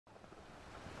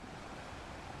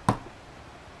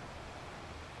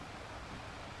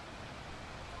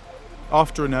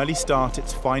After an early start,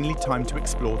 it's finally time to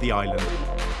explore the island.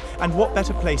 And what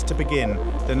better place to begin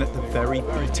than at the very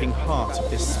beating heart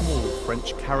of this small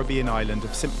French Caribbean island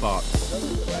of St. Bart's.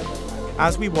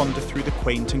 As we wander through the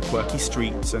quaint and quirky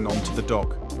streets and onto the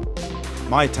dock,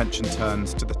 my attention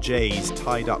turns to the jays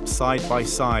tied up side by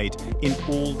side in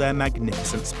all their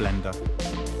magnificent splendour.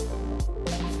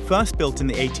 First built in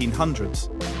the 1800s,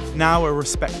 now a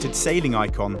respected sailing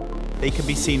icon, they can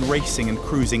be seen racing and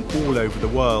cruising all over the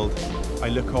world. I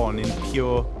look on in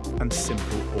pure and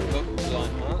simple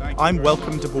awe. I'm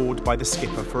welcomed aboard by the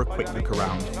skipper for a quick look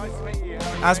around.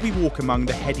 As we walk among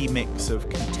the heady mix of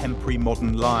contemporary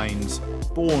modern lines,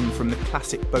 born from the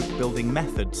classic boat building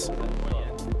methods,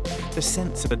 the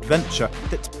sense of adventure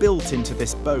that's built into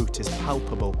this boat is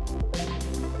palpable.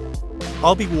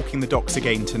 I'll be walking the docks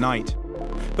again tonight,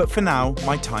 but for now,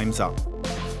 my time's up.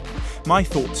 My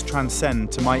thoughts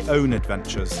transcend to my own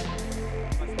adventures.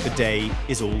 The day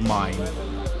is all mine,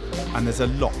 and there's a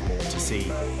lot more to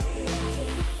see.